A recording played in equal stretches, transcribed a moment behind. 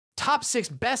Top 6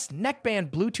 Best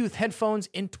Neckband Bluetooth Headphones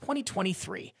in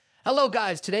 2023. Hello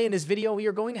guys, today in this video we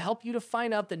are going to help you to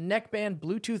find out the Neckband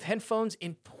Bluetooth headphones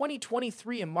in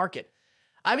 2023 in market.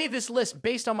 I made this list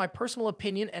based on my personal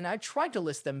opinion and I tried to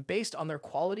list them based on their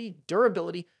quality,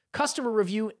 durability, customer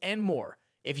review, and more.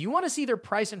 If you want to see their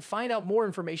price and find out more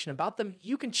information about them,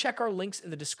 you can check our links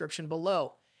in the description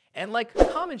below. And like,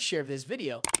 comment, share this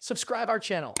video, subscribe our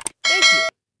channel. Thank you.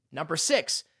 Number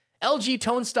 6. LG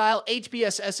Tone Style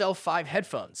HBS SL5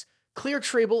 Headphones. Clear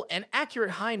treble and accurate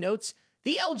high notes,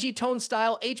 the LG Tone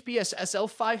Style HBS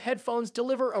SL5 headphones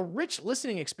deliver a rich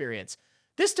listening experience.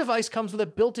 This device comes with a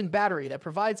built-in battery that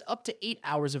provides up to 8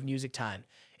 hours of music time.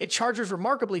 It charges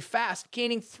remarkably fast,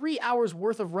 gaining 3 hours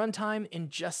worth of runtime in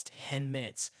just 10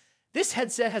 minutes. This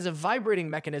headset has a vibrating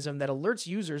mechanism that alerts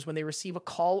users when they receive a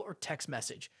call or text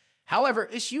message. However,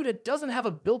 this unit doesn't have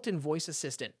a built-in voice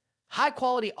assistant.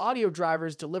 High-quality audio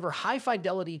drivers deliver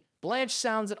high-fidelity, blanched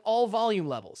sounds at all volume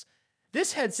levels.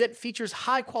 This headset features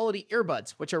high-quality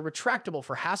earbuds, which are retractable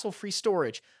for hassle-free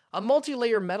storage. A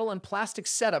multi-layer metal and plastic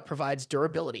setup provides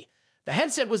durability. The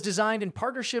headset was designed in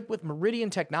partnership with Meridian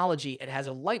Technology. It has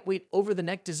a lightweight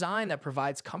over-the-neck design that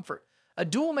provides comfort. A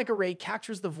dual mic array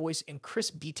captures the voice in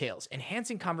crisp details,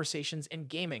 enhancing conversations and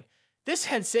gaming. This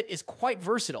headset is quite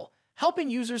versatile, helping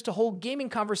users to hold gaming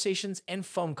conversations and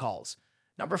phone calls.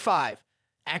 Number 5.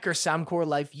 Anker Soundcore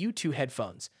Life U2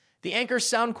 Headphones. The Anker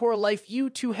Soundcore Life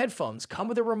U2 headphones come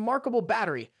with a remarkable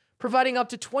battery, providing up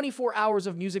to 24 hours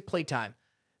of music playtime.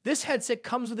 This headset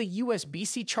comes with a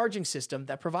USB-C charging system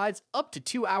that provides up to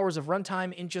 2 hours of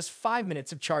runtime in just 5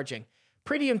 minutes of charging.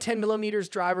 Premium 10mm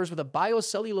drivers with a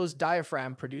biocellulose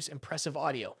diaphragm produce impressive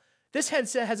audio. This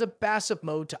headset has a bass-up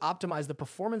mode to optimize the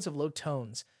performance of low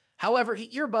tones. However, the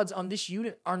earbuds on this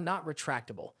unit are not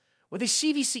retractable. With a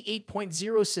CVC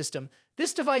 8.0 system,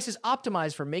 this device is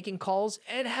optimized for making calls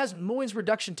and it has noise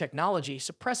reduction technology,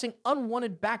 suppressing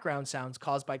unwanted background sounds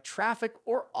caused by traffic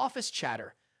or office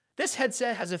chatter. This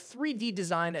headset has a 3D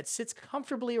design that sits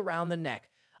comfortably around the neck.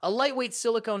 A lightweight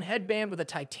silicone headband with a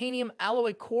titanium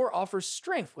alloy core offers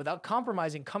strength without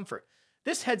compromising comfort.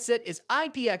 This headset is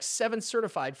IPX7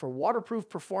 certified for waterproof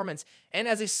performance and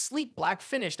has a sleek black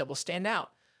finish that will stand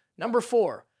out. Number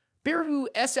 4. BearTwo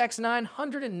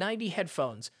SX990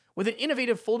 Headphones. With an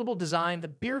innovative foldable design, the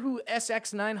BearTwo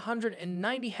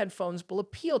SX990 headphones will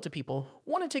appeal to people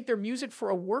who want to take their music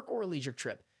for a work or a leisure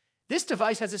trip. This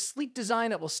device has a sleek design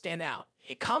that will stand out.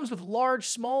 It comes with large,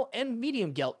 small, and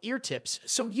medium gel ear tips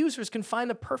so users can find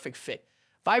the perfect fit.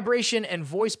 Vibration and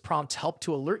voice prompts help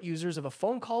to alert users of a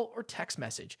phone call or text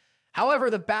message.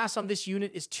 However, the bass on this unit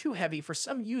is too heavy for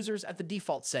some users at the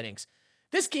default settings.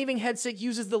 This gaming headset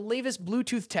uses the latest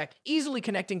Bluetooth tech, easily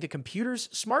connecting to computers,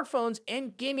 smartphones,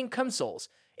 and gaming consoles.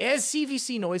 It has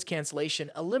CVC noise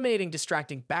cancellation, eliminating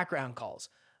distracting background calls.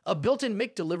 A built-in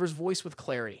mic delivers voice with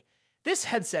clarity. This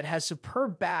headset has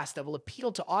superb bass that will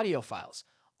appeal to audiophiles.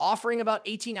 Offering about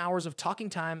 18 hours of talking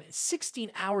time and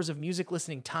 16 hours of music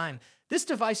listening time, this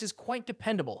device is quite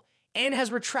dependable and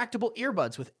has retractable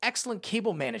earbuds with excellent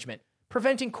cable management,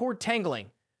 preventing cord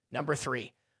tangling. Number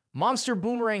 3. Monster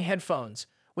Boomerang Headphones.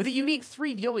 With a unique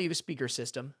 3W speaker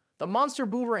system, the Monster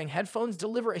Boomerang headphones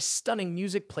deliver a stunning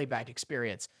music playback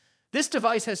experience. This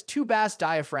device has 2 bass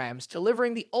diaphragms,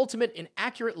 delivering the ultimate in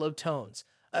accurate low tones.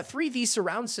 A 3D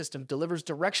surround system delivers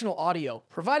directional audio,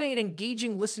 providing an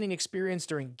engaging listening experience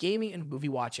during gaming and movie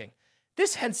watching.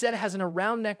 This headset has an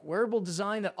around-neck wearable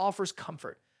design that offers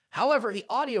comfort. However, the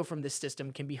audio from this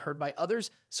system can be heard by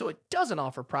others, so it doesn't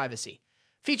offer privacy.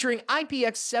 Featuring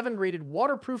IPX7 rated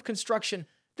waterproof construction,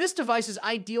 this device is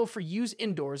ideal for use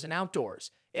indoors and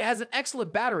outdoors. It has an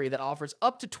excellent battery that offers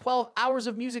up to 12 hours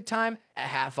of music time at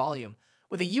half volume.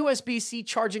 With a USB-C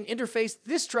charging interface,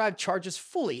 this drive charges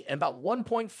fully in about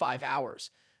 1.5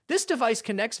 hours. This device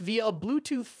connects via a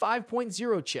Bluetooth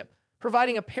 5.0 chip,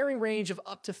 providing a pairing range of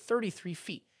up to 33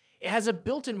 feet. It has a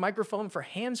built-in microphone for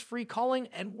hands-free calling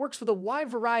and works with a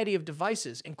wide variety of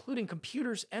devices, including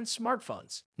computers and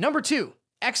smartphones. Number 2.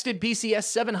 Exfit BCS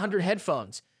 700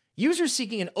 Headphones. Users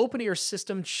seeking an open-ear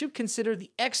system should consider the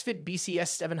Exfit BCS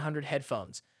 700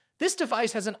 headphones. This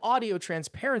device has an audio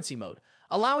transparency mode,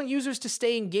 allowing users to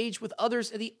stay engaged with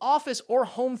others in the office or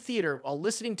home theater while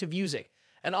listening to music.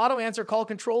 An auto-answer call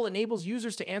control enables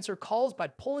users to answer calls by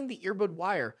pulling the earbud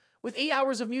wire. With 8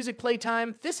 hours of music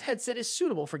playtime, this headset is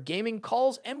suitable for gaming,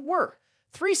 calls, and work.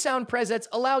 3 sound presets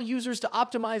allow users to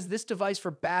optimize this device for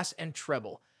bass and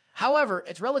treble. However,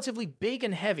 it's relatively big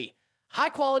and heavy.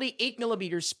 High-quality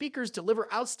 8mm speakers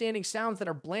deliver outstanding sounds that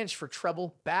are blanched for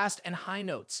treble, bass, and high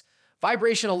notes.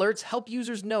 Vibration alerts help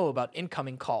users know about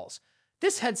incoming calls.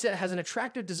 This headset has an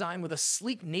attractive design with a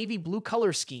sleek navy blue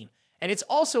color scheme and it's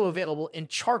also available in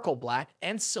charcoal black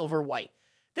and silver white.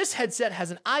 This headset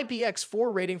has an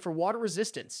IPX4 rating for water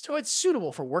resistance, so it's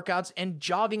suitable for workouts and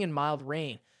jogging in mild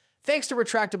rain. Thanks to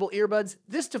retractable earbuds,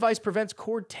 this device prevents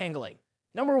cord tangling.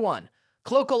 Number 1.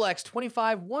 Klokol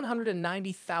X25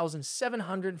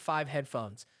 190,705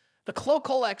 headphones. The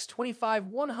Klokol X25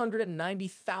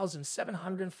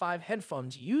 190,705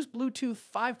 headphones use Bluetooth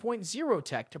 5.0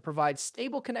 tech to provide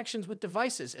stable connections with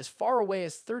devices as far away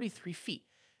as 33 feet.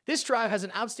 This drive has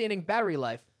an outstanding battery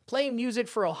life, playing music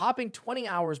for a hopping 20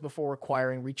 hours before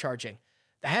requiring recharging.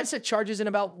 The headset charges in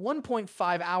about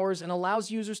 1.5 hours and allows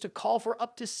users to call for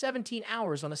up to 17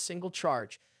 hours on a single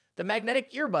charge. The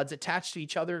magnetic earbuds attach to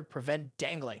each other to prevent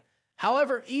dangling.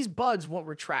 However, these buds won't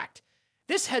retract.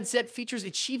 This headset features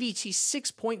a CVT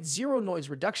 6.0 noise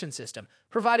reduction system,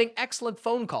 providing excellent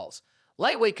phone calls.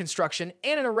 Lightweight construction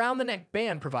and an around-the-neck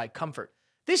band provide comfort.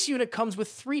 This unit comes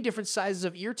with 3 different sizes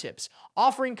of ear tips,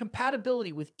 offering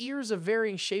compatibility with ears of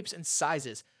varying shapes and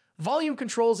sizes. Volume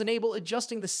controls enable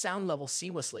adjusting the sound level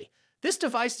seamlessly. This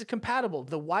device is compatible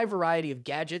with a wide variety of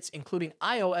gadgets, including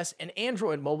iOS and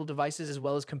Android mobile devices as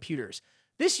well as computers.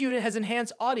 This unit has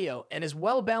enhanced audio and is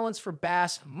well balanced for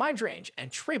bass, mid-range,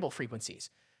 and treble frequencies.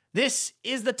 This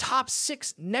is the top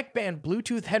 6 neckband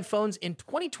Bluetooth headphones in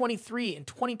 2023 and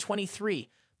 2023.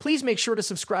 Please make sure to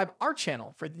subscribe our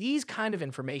channel for these kind of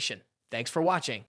information. Thanks for watching.